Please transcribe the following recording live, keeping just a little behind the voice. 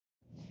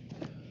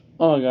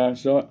Alright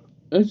guys, so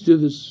let's do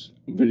this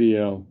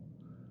video.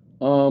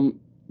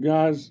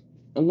 Guys,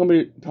 I'm gonna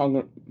be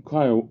talking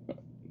quite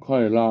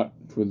a lot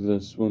for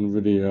this one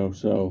video,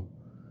 so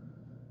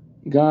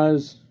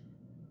guys,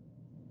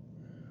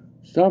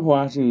 stop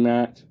harassing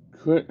Matt,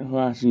 quit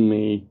harassing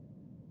me,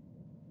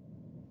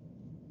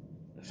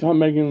 stop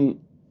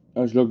making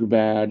us look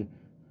bad,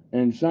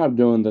 and stop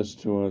doing this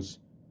to us.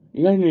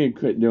 You guys need to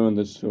quit doing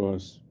this to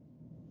us.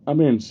 I'm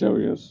being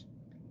serious.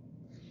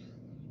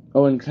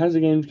 Oh, in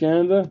Classic Games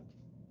Canada,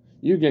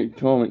 you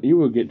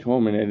will get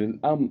tormented.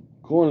 I'm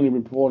currently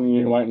reporting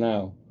you right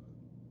now.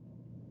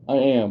 I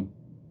am.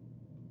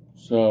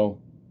 So,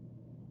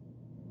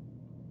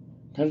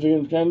 Classic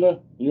Games Canada,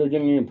 you're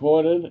getting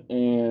reported,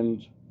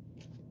 and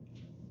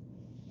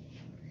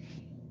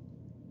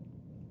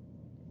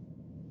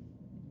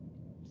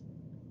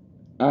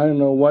I don't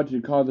know what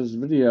to call this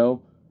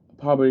video.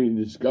 Probably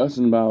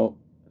discussing about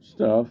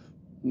stuff.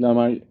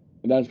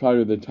 That's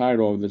probably the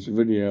title of this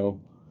video.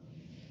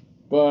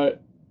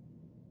 But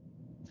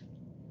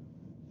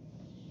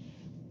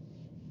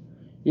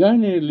you guys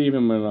need to leave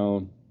him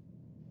alone.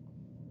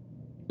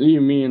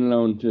 Leave me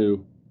alone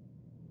too.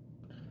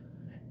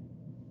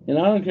 And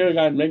I don't care if you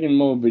guys making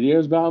more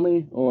videos about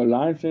me or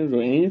live streams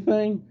or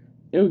anything.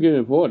 It will get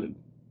reported.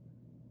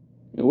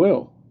 It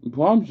will. I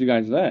promise you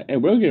guys that. It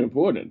will get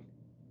reported.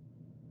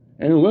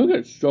 And it will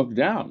get struck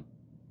down.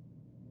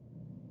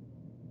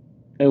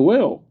 It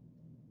will.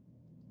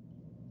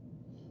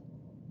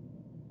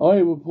 I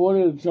already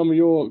reported some of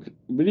your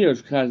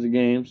videos, Classic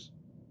Games.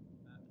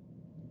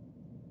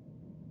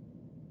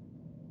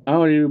 I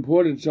already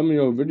reported some of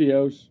your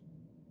videos.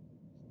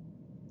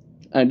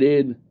 I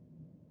did.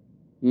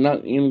 I'm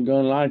not even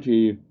gonna lie to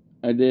you.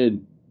 I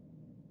did.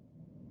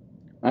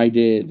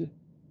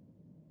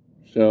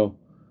 So,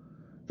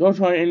 don't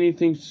try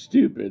anything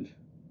stupid.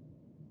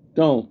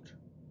 Don't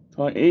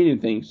try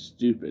anything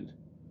stupid.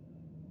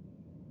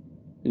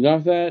 You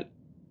got that?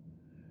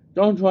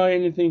 Don't try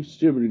anything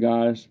stupid,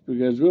 guys,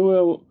 because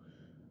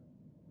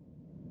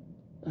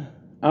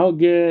I'll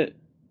get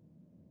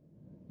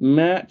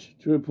Matt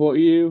to report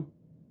you.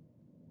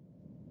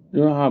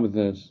 You don't have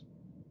this.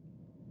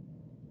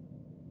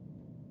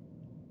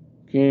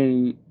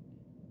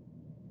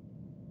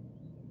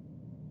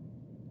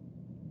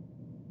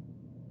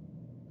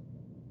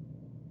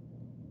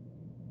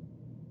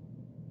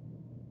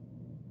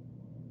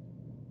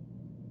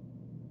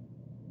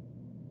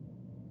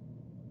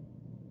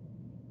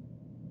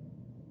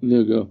 There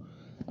you go.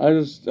 I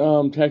just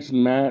texted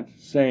Matt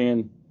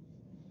saying,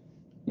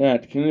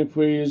 Matt, can you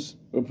please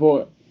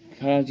report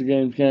Classic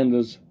Games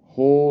Canada's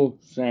whole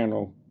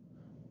channel?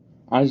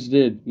 I just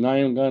did. Not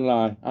even gonna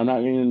lie. I'm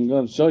not even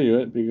gonna show you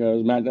it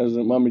because Matt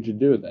doesn't want me to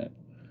do that.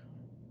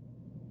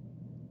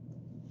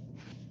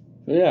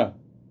 So yeah.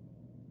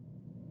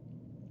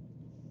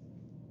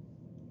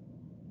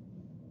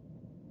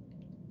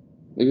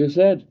 Like I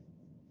said,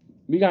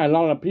 we got a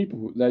lot of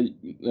people that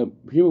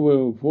people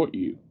will report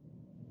you.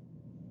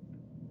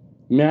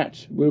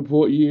 Matt will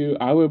report you.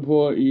 I will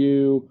report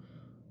you.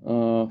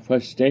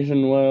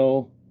 Frustration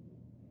will.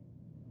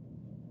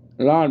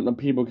 A lot of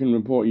people can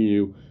report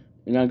you.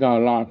 And I got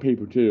a lot of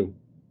people too.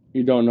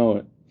 You don't know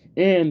it.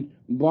 And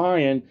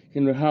Brian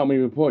can help me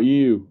report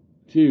you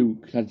to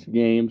Classic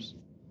Games.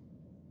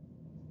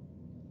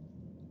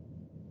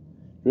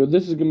 So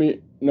this is gonna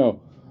be I'm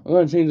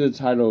gonna change the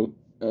title.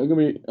 It's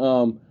gonna be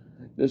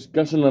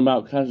discussion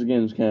about Classic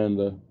Games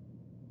Canada.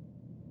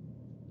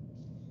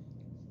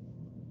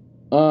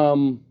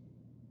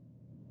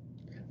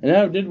 And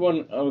I did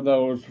one of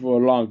those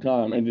for a long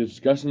time. A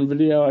discussion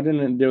video. I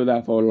didn't do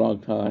that for a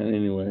long time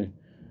anyway.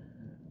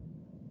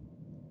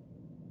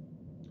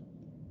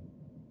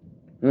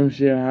 Let me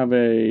see if I have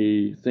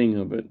a thing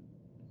of it.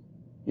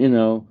 You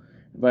know,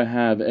 if I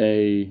have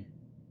a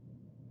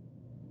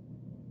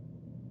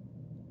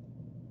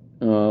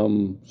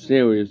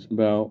series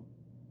about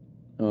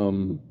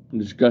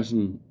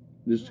discussing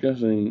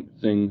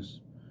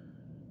things.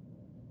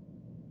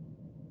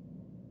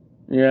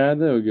 Yeah,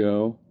 there we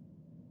go.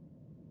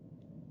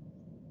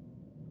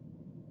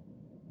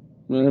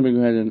 Let me go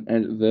ahead and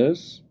edit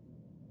this.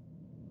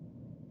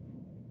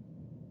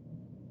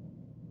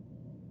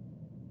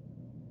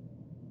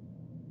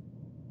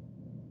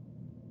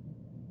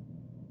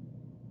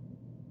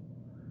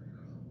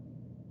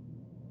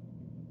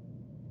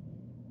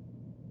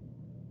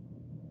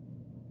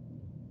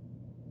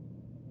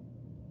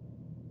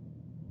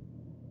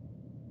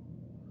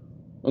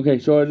 Okay,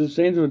 so I just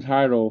changed the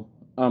title.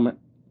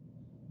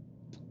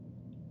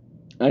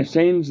 I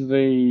changed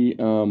the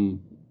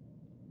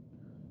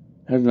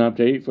has an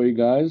update for you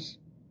guys.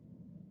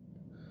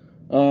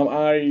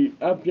 I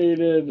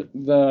updated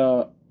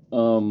the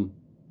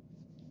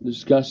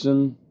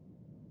discussion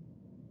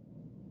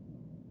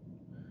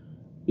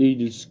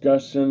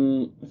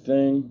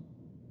thing.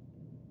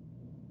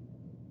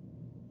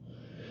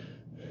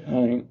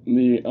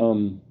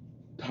 The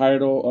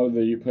title of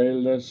the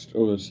playlist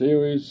or the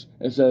series.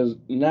 It says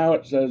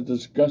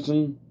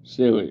discussion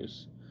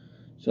series.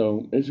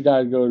 So if you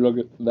guys go look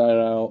at that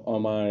out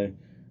on my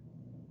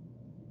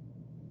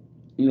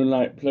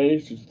Like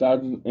place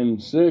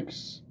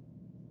 2006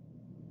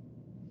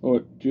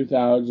 or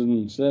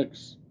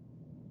 2006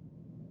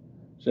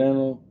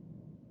 channel.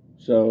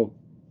 So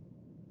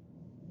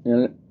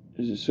yeah,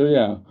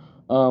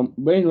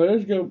 but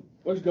anyway,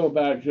 let's go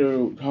back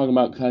to talking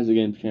about Classic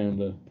Games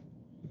Canada.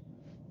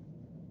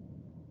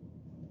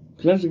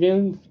 Classic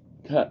Games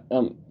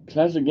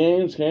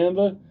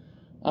Canada.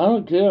 I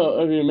don't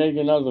care if you make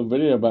another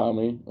video about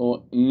me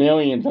or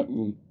millions of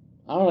them.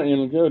 I don't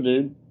even care,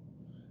 dude.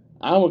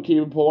 I will keep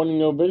reporting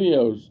your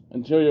videos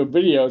until your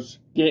videos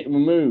get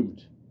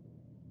removed.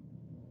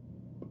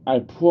 I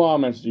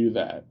promise you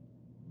that.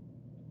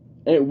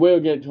 It will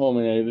get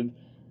terminated.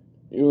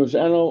 Your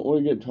channel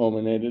will get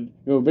terminated.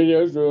 Your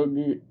videos will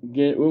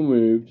get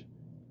removed.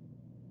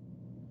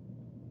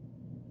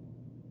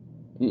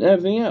 And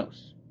everything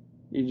else.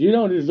 You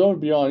don't deserve to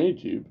be on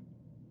YouTube.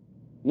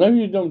 None of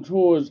you dumb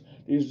trolls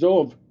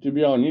deserve to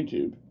be on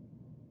YouTube.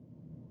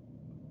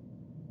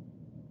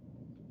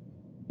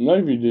 None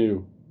of you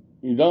do.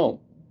 You don't.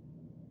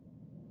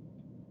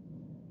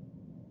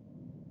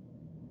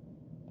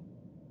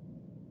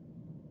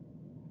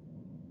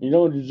 You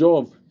don't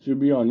deserve to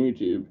be on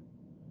YouTube.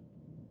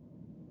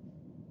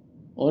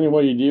 Only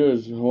what you do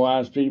is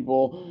harass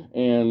people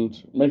and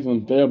make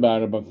them feel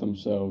bad about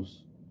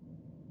themselves.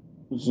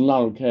 It's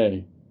not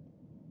okay.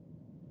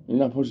 You're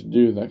not supposed to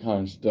do that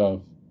kind of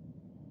stuff.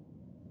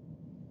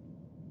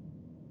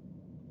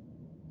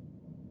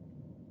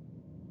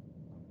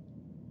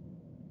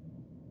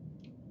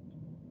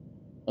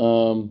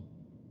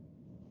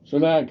 So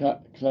that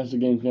Classic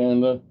Games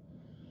Canada,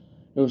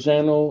 your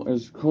channel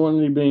is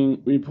currently being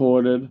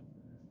reported,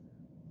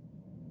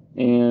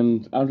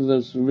 and after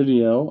this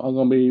video, I'm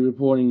going to be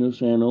reporting your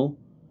channel.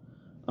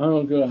 I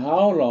don't care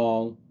how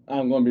long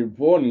I'm going to be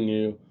reporting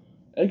you.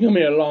 It can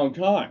be a long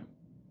time.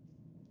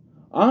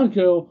 I don't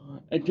care.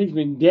 It takes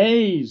me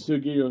days to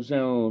get your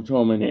channel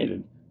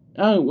terminated.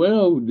 I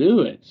will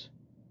do it.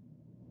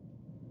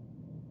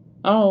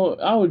 I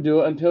will do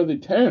it until the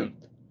 10th,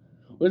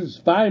 which is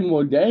 5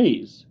 more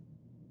days.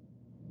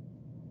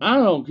 I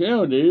don't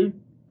care,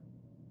 dude.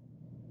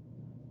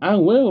 I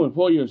will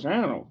report your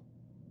channel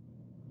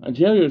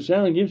until your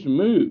channel gets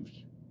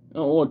removed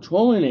or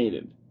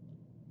terminated.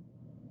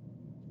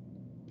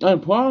 I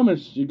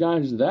promise you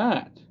guys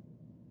that.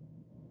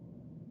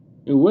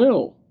 It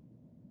will.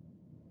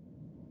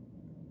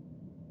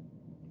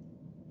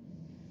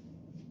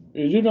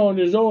 Because you don't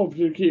deserve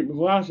to keep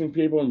harassing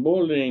people and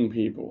bullying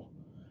people.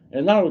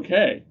 It's not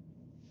okay.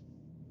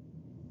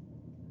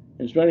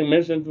 And spreading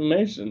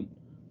misinformation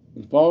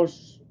and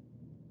false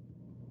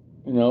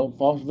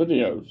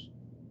videos.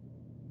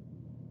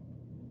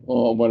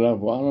 Or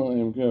whatever. I don't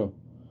even care.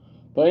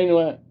 But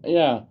anyway,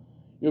 yeah.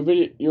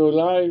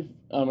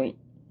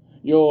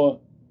 Your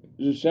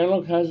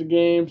channel Classic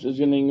Games is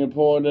getting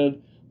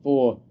reported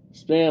for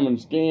spam and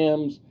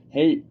scams,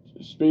 hate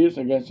speech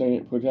against a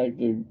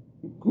protected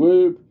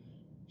group,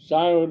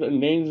 child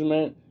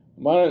endangerment,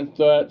 violent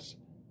threats,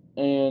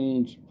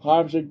 and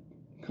privacy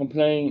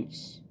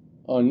complaints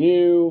on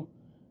you,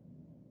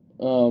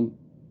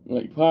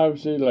 like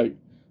privacy, like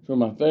from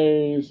my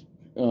face,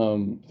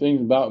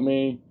 things about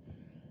me,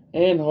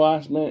 and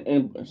harassment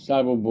and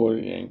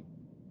cyberbullying.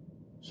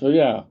 So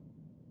yeah,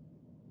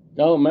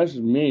 don't mess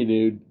with me,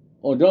 dude.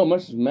 Or don't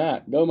mess with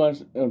Matt. Don't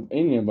mess with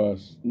any of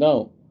us.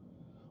 No.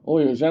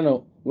 Or your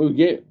channel will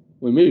get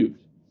removed.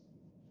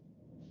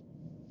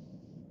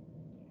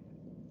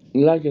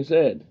 Like I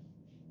said.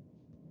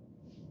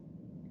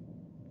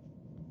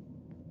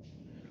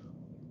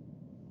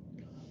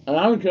 And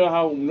I don't care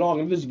how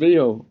long this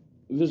video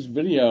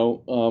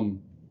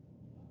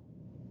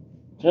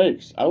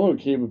takes. I will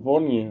keep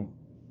reporting you.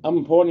 I'm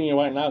reporting you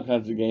right now,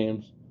 Classic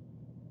Games.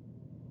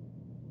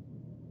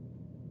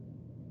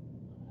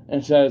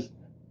 And it says,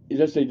 it's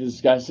just a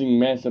discussing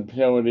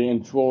masculinity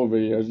and troll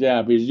videos.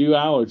 Yeah, because you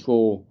are a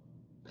troll,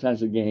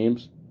 Classic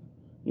Games.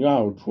 You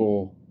are a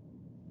troll.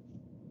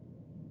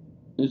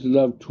 You just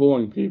love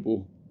trolling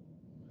people.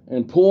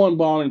 And porn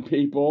bombing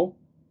people.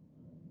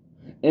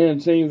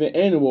 And saying the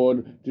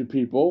N-word to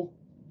people.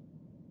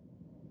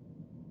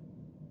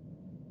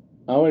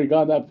 I already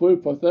got that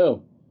proof for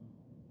sale.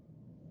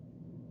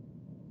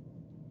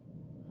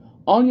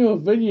 On your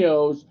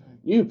videos,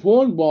 you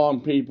porn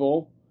bomb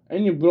people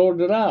and you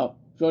blurt it out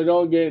so you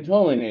don't get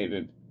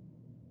terminated.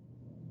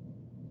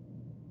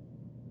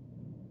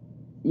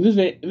 This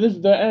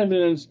is the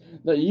evidence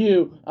that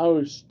you are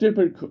a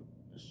stupid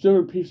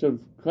piece of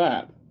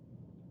crap.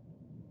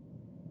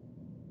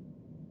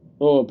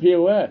 Or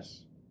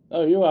POS.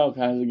 Oh, you are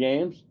Classic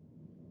Games.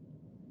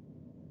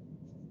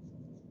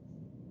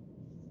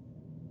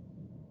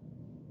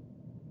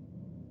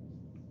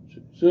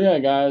 So yeah,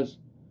 guys.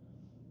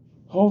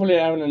 Hopefully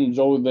I haven't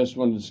enjoyed this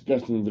one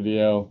disgusting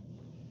video.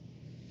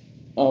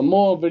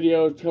 More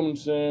videos coming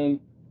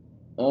soon.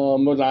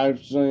 More live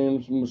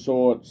streams, more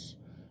shorts.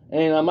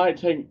 And I might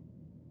take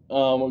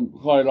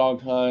quite a long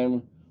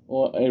time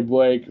or a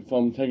break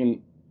from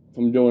doing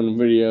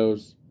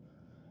videos.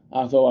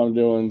 I thought I'm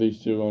doing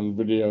these two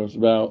videos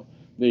about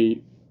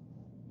the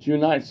 2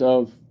 nights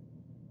of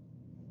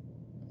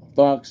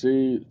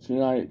Foxy, 2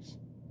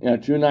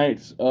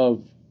 nights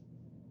of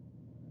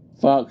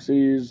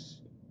Foxy's,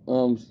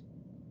 the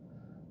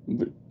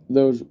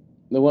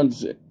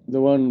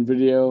one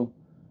video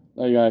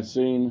that you guys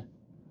seen,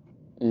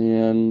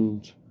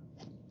 and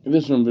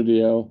this one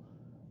video.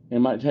 I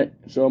might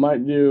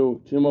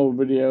do 2 more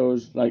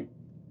videos, like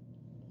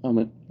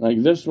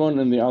this one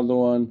and the other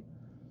one,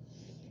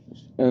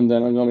 and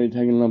then I'm gonna be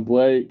taking a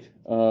break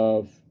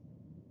of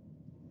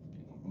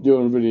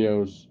doing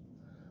videos.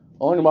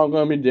 Only what I'm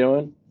gonna be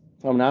doing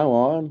from now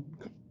on,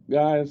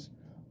 guys,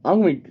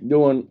 I'm gonna be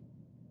doing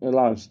a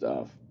lot of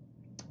stuff.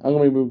 I'm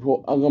gonna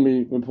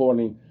be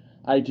reporting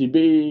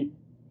ITB,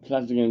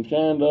 Classic Games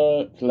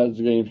Canada,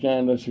 Classic Games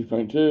Canada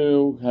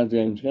 6.2, Classic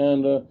Games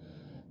Canada,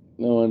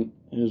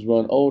 his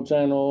one old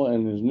channel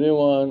and his new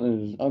one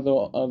and his other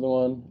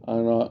one. I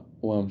don't know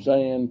what I'm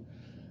saying.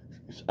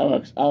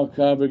 Our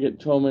cover get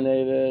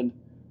terminated.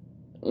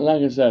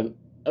 Like I said,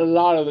 a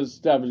lot of this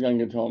stuff is gonna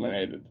get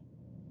terminated.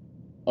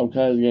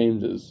 Classic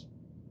Games is.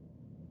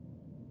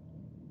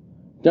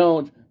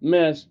 Don't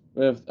mess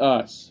with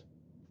us.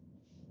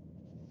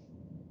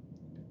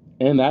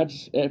 And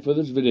that's it for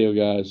this video,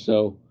 guys.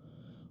 So,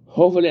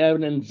 hopefully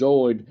everyone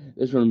enjoyed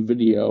this one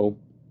video.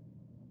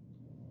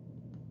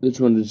 This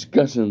one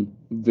discussion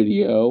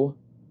video.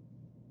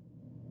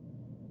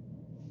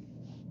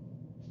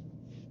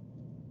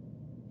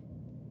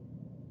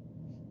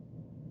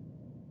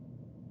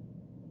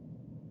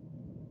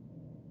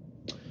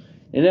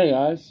 And yeah,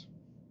 guys,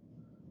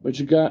 if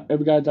you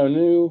guys are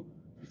new,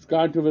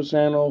 subscribe to the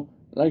channel,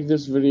 like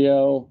this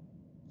video,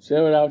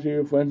 share it out to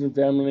your friends and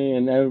family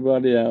and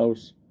everybody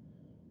else.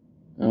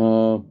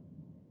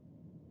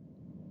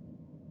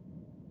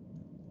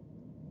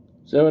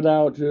 Share it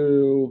out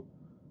to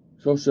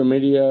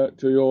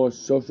your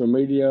social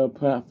media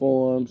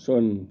platforms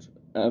and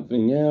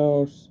everything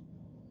else.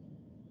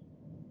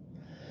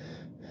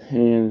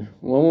 And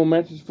one more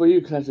message for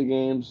you, Classic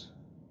Games.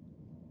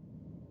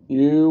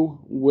 You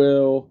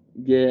will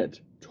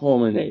get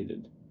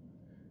terminated.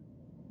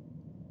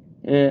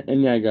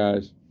 And yeah,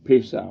 guys,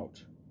 peace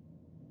out.